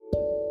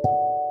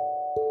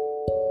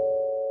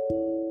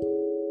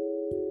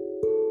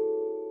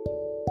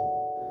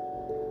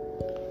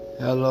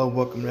Hello,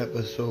 welcome to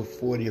episode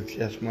 40 of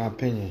Just My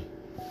Opinion.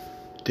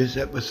 This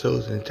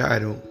episode is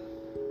entitled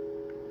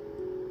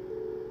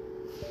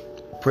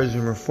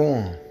Prison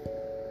Reform.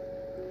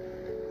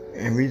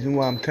 And the reason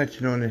why I'm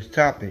touching on this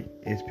topic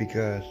is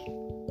because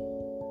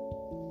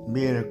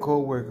me and a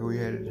co-worker, we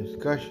had a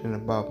discussion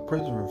about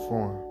prison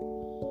reform.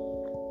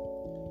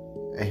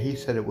 And he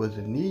said it was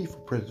a need for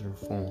prison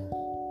reform.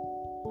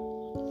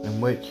 In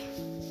which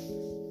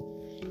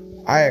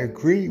I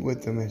agreed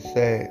with him and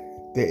said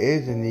there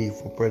is a need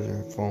for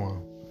prison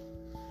reform.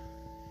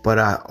 But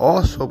I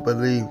also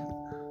believe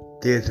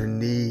there's a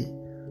need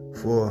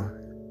for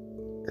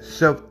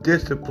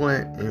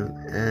self-discipline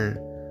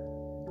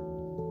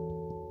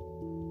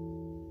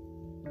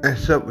and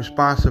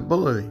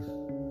self-responsibility.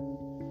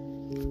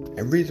 And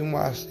the reason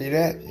why I say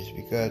that is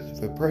because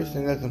if a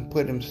person doesn't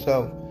put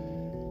himself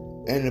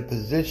in a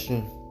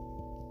position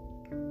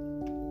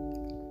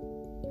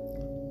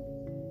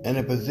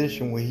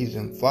where he's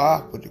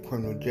involved with the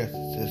criminal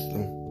justice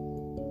system,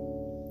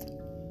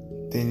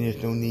 then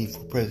there's no need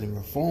for prison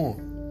reform.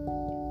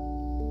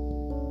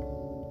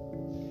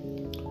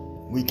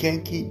 We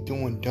can't keep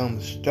doing dumb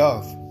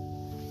stuff,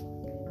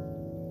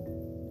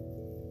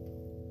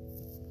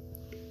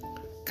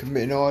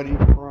 committing all these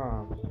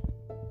crimes,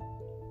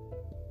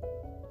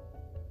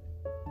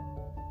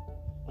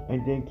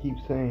 and then keep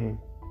saying,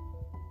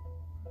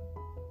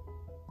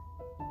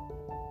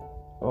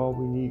 oh,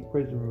 we need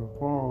prison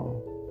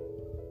reform,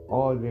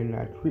 oh, they're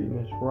not treating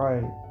us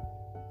right,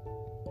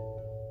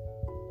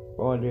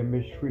 or they're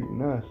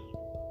mistreating us.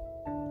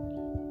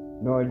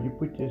 No, you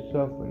put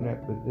yourself in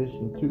that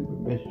position to be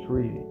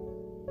mistreated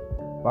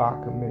by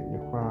committing the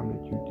crime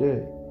that you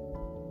did.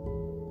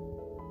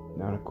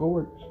 Now the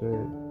co-worker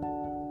said,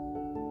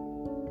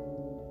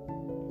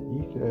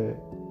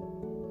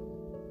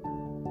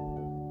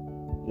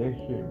 there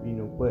shouldn't be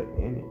no but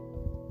in it.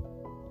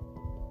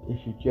 It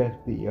should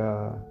just be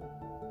a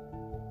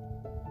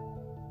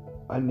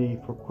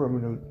need for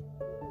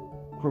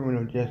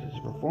criminal justice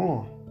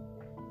reform.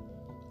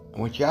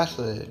 Which I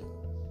said,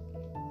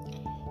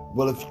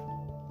 well, if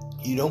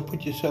you don't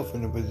put yourself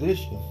in a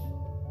position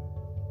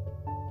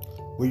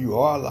where you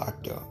are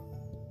locked up,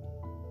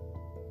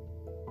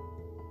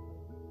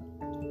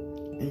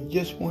 and you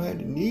just won't have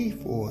the need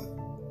for it.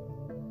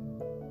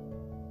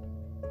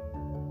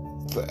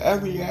 For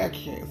every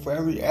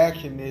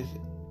action there's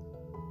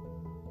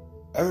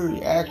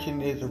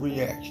a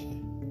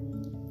reaction.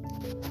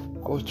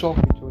 I was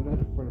talking to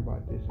another friend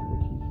about this, in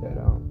which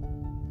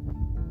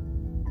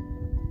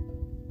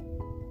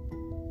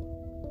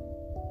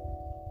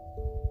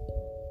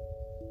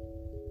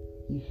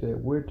he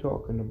said, we're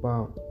talking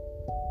about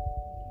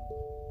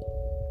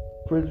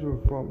prison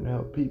reform to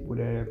help people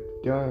that have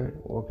done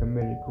or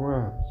committed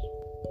crimes.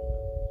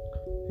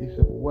 He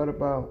said, well, what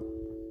about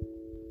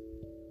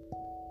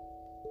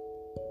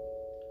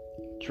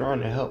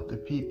trying to help the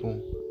people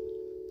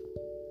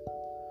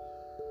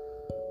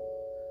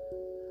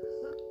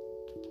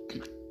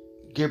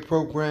get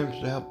programs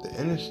to help the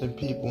innocent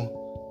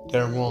people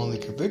that are wrongly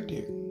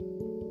convicted?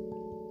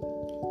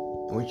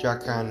 Which I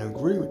kind of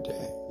agree with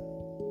that.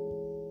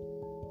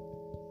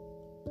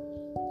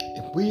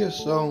 If we are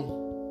so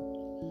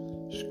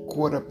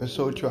caught up and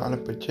so trying to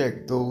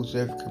protect those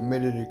that have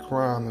committed a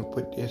crime and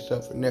put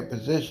themselves in that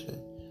position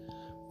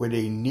where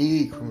they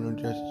need criminal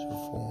justice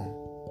reform,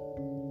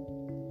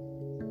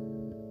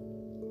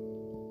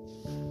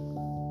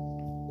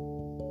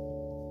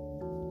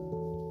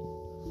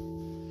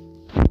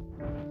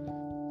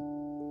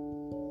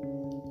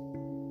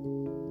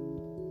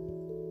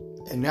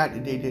 and not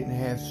that they didn't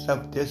have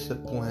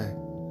self-discipline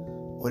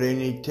or they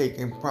need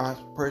taking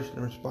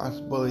personal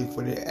responsibility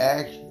for their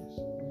actions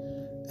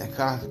and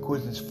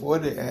consequences for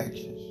their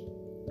actions.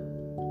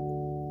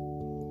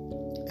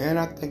 And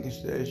I think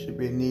instead it should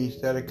be a need,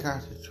 instead of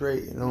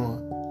concentrating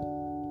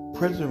on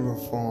prison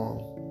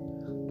reform,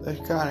 let's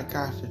kind of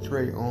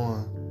concentrate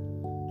on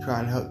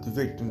trying to help the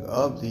victims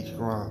of these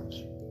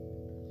crimes,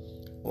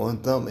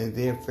 on them and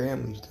their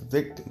families, the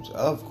victims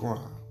of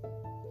crime.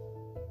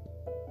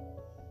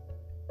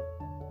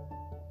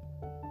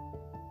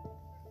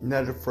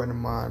 Another friend of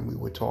mine, we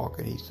were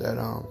talking, he said,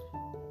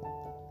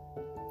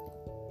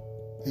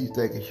 he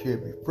think it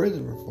should be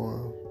prison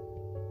reform.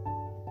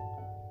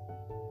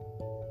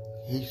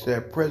 He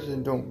said,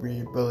 prison don't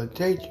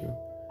rehabilitate you.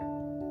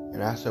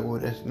 And I said, well,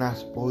 that's not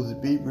supposed to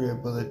be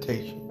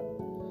rehabilitation.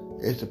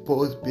 It's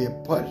supposed to be a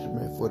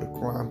punishment for the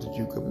crimes that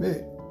you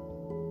commit.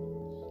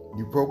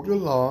 You broke the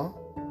law,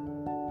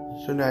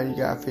 so now you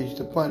gotta face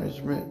the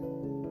punishment,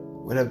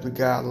 whatever the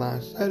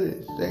guidelines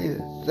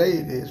say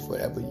it is,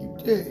 whatever you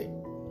did.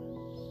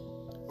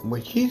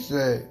 What she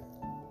said,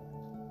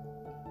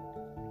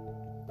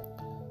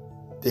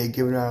 they're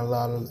giving out a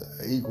lot of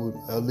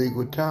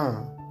illegal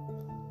time.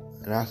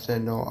 And I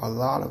said, no, a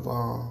lot of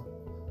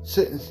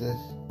sentences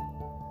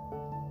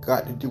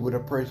got to do with a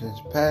person's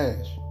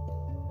past.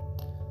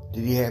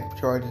 Did he have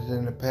charges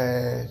in the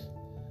past?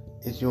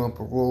 Is he on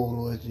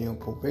parole or is he on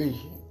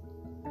probation?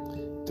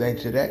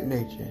 Things of that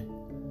nature.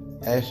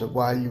 As to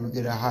why you would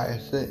get a higher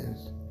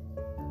sentence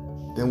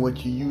then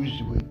what you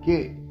usually would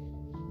get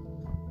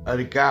are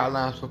the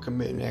guidelines for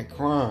committing that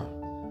crime.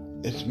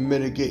 It's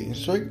mitigating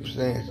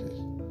circumstances.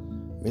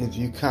 I mean, if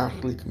you're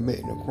constantly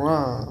committing a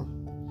crime,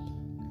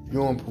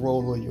 you're on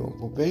parole or you're on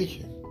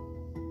probation.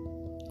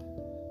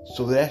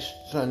 So that's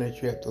something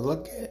that you have to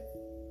look at.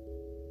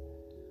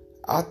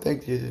 I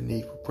think there's a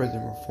need for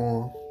prison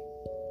reform.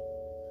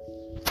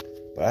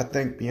 But I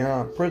think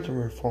beyond prison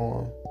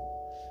reform,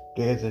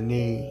 there's a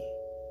need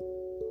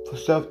for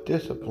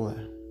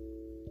self-discipline.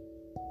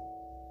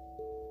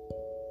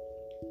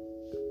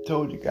 I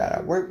told the guy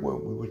I worked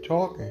with, we were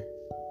talking.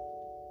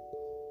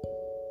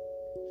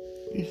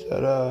 He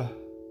said,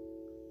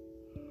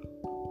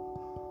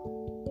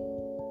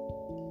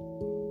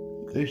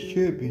 there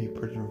should be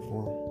prison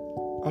reform.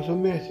 I said,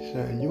 man,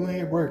 son, you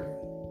ain't working.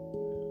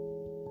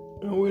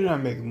 No, we're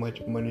not making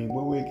much money.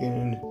 We're making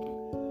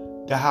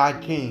in the high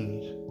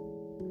teens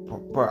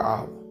per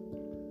hour.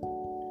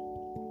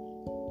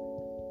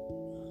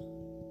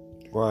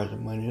 As far as the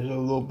money, it's a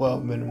little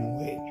above minimum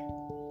wage.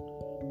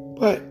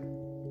 But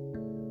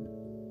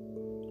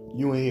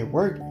you ain't here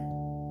working.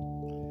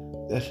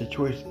 That's a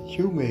choice that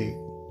you made.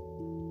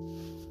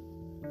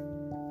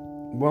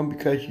 One,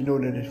 because you know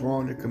that it's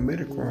wrong to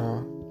commit a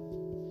crime.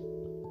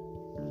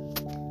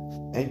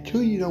 And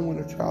two, you don't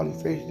want to try to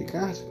face the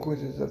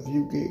consequences of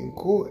you getting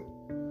caught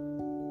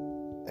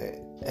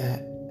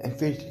and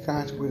face the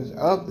consequences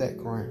of that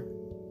crime.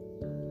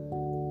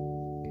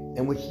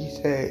 And when she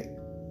said,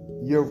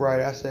 you're right,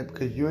 I said,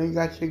 because you ain't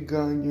got your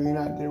gun, you ain't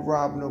out there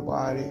robbing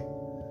nobody,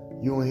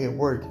 you ain't here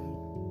working.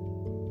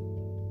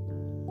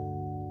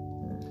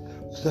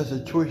 So that's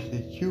a choice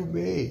that you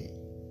made.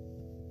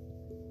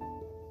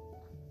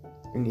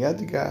 And the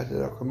other guys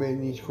that are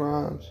committing these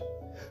crimes,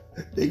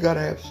 they gotta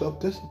have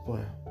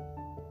self-discipline.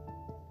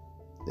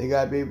 They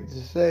gotta be able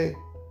to say,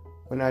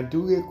 when I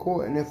do get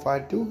caught, and if I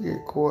do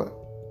get caught,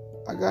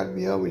 I gotta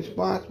be held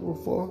responsible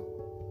for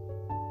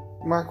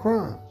my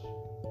crimes.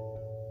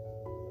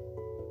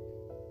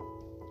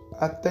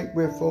 I think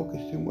we're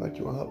focused too much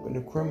on helping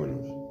the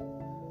criminals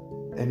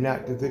and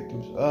not the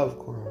victims of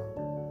crime.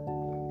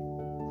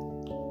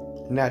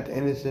 Not the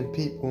innocent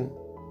people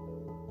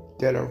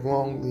that are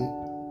wrongly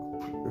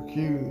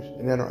accused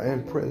and that are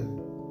in prison.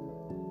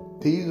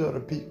 These are the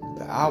people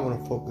that I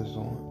want to focus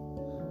on,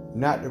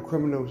 not the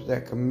criminals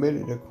that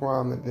committed a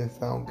crime and been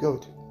found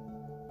guilty.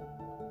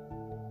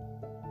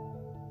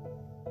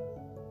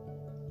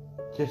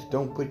 Just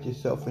don't put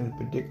yourself in a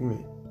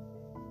predicament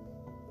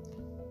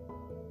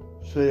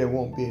so there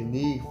won't be a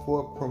need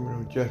for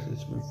criminal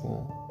justice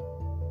reform.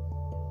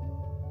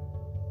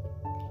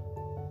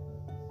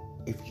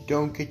 If you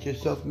don't get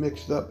yourself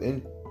mixed up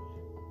in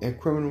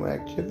criminal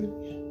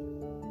activities,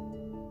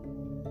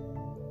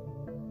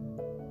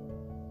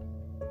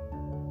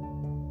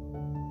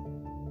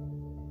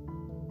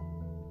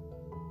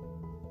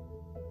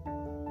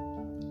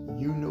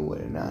 you know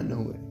it and I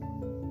know it.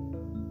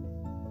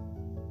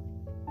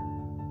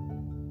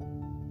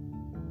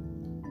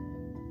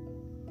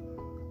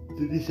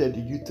 So he said, do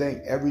you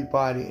think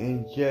everybody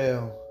in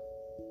jail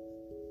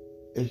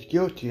is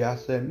guilty? I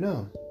said,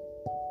 no.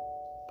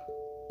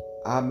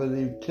 I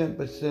believe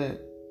 10%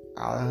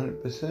 out of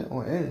 100%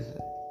 are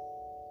innocent.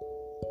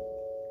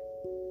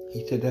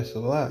 He said, that's a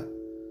lot.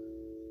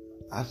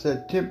 I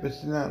said,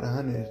 10% out of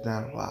 100 is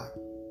not a lot.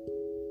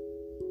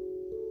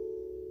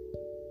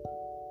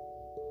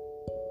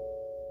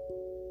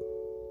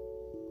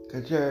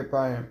 Because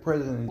everybody in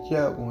prison and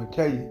jail going to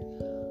tell you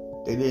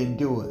they didn't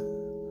do it.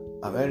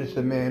 I'm an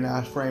innocent man, I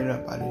was framed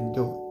up, I didn't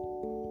do it.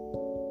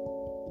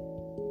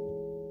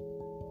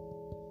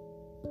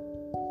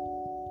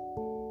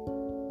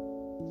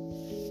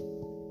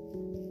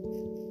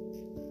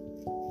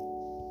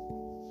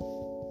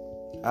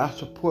 I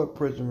support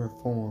prison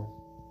reform.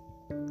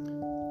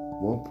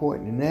 More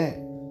important than that,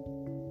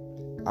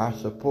 I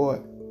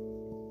support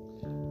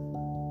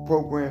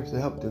programs to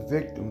help the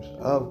victims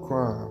of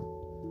crime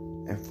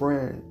and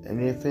friends and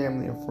their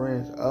family and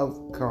friends of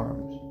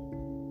crimes.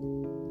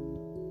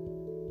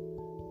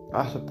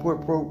 I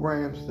support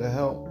programs to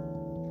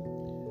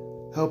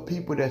help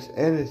people that's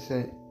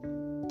innocent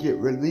get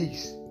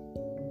released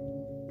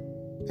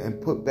and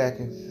put back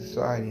into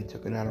society and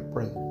taken out of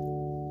prison.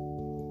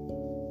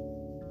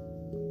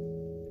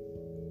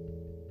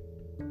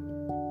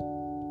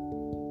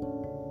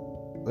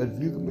 But if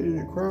you committed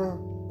a crime,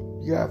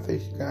 you gotta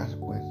face the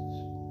consequences.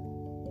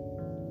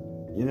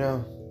 You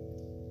know,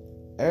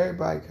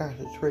 everybody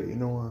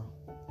concentrating on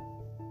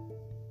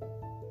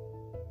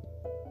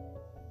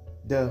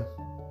the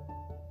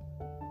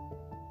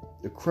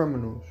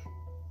criminals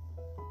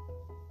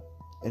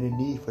and the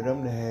need for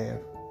them to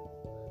have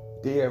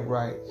their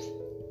rights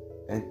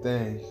and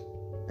things.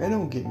 And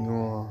don't get me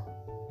wrong,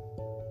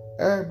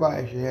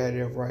 everybody should have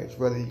their rights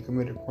whether you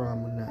commit a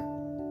crime or not.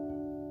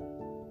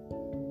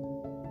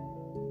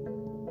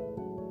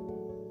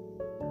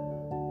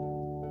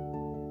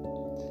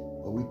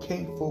 But we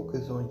can't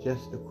focus on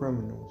just the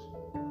criminals.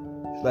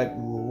 It's like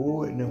we're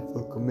rewarding them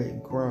for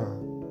committing crime.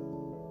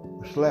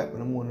 We're slapping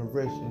them on the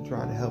wrist and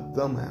trying to help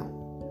them out,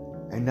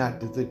 and not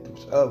the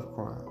victims of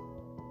crime.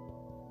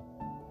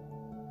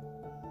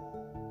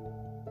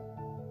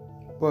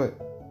 But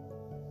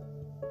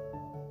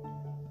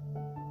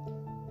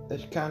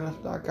let's kind of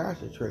start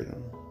concentrating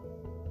on them.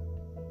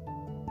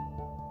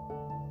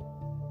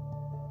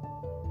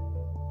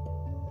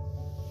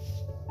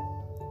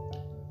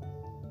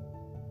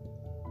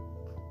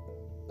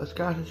 Let's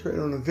concentrate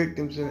on the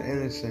victims and the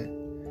innocent.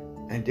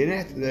 And then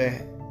after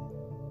that,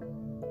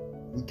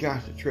 we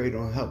concentrate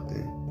on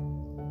helping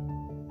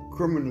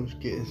criminals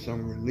getting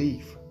some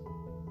relief.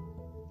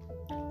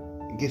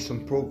 And get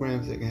some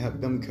programs that can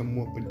help them become a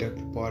more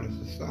productive part of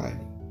society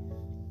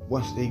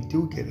once they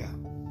do get out.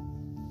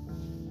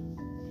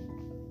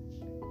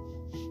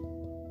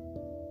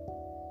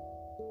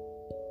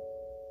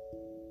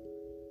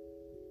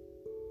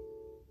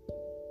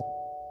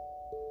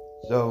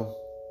 So,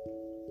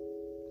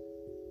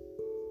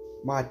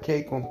 my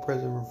take on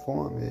prison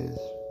reform is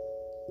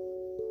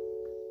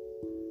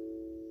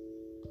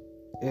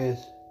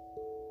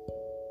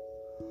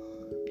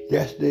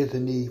yes, there's a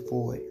need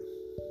for it.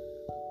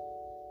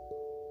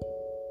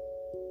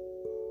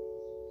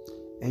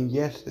 And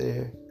yes,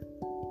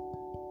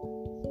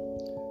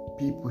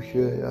 people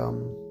should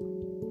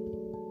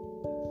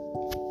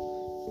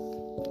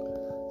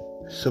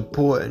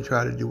support and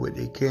try to do what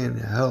they can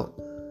to help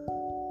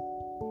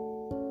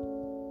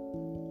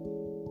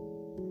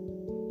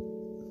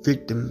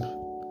victims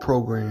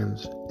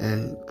programs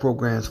and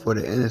programs for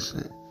the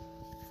innocent.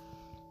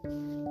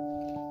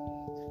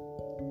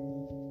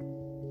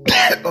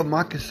 But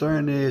my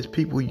concern is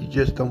people, you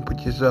just don't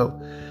put yourself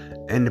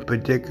in the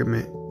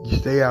predicament. You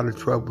stay out of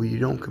trouble. You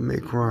don't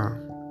commit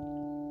crime.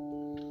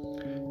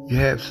 You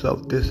have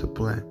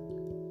self-discipline.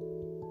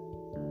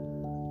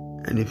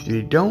 And if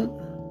you don't,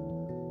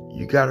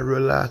 you got to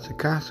realize the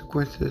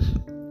consequences.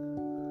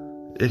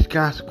 There's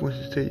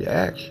consequences to your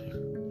action.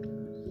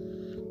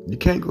 You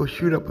can't go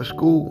shoot up a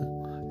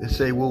school and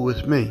say, well,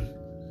 it's me.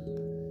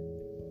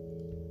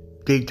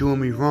 They doing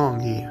me wrong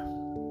here.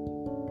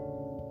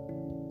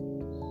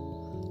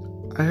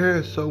 I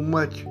heard so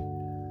much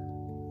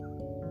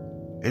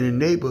in the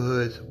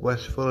neighborhoods,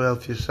 West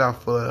Philadelphia,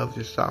 South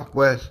Philadelphia,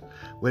 Southwest,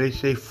 where they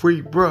say,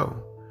 free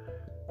bro.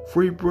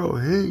 Free bro,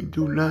 he ain't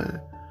do nothing.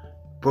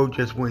 Bro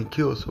just went and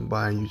killed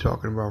somebody and you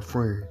talking about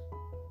freeing.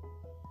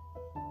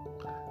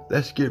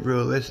 Let's get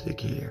realistic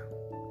here.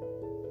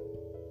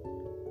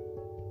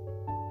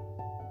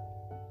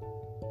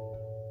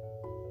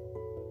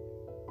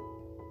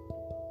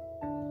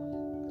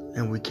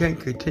 And we can't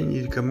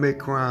continue to commit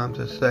crimes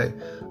and say,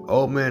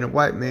 oh man, the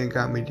white man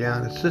got me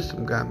down, the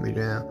system got me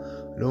down.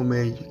 No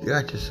man, you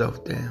got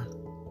yourself down.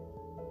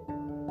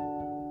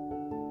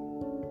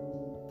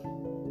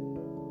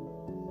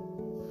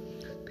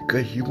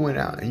 Because you went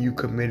out and you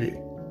committed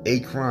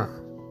a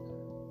crime,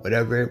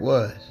 whatever it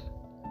was.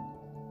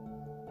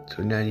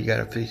 So now you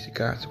gotta face the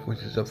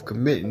consequences of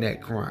committing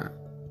that crime.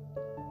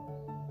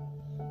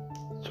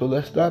 So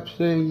let's stop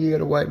saying, yeah,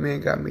 the white man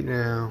got me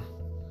down.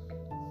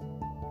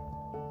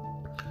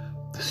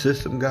 The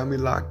system got me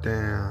locked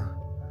down.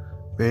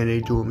 Man, they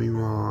doing me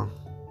wrong.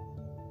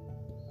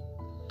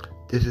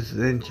 This is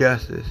an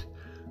injustice.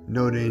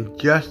 No, the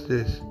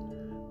injustice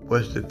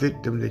was the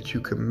victim that you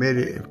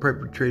committed and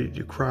perpetrated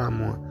your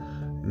crime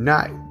on,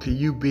 not to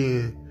you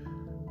being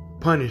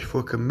punished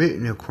for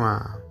committing a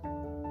crime.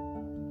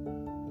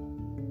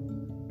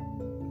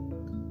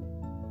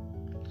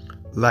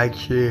 Like,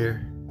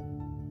 share,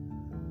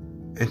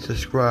 and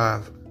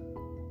subscribe.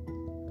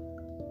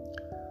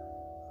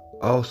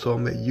 Also,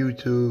 I'm at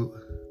YouTube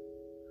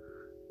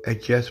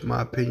at Just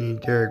My Opinion,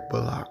 Derek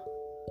Bullock.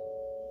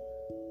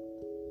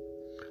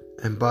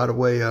 And by the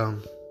way,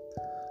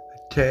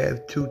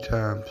 Tab 2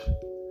 times.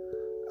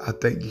 I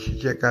think you should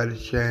check out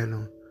his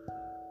channel.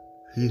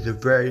 He's a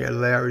very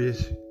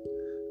hilarious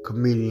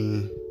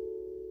comedian.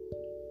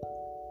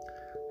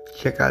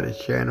 Check out his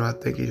channel. I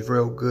think he's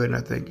real good, and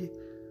I think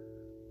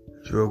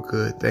he's real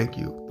good. Thank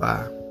you.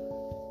 Bye.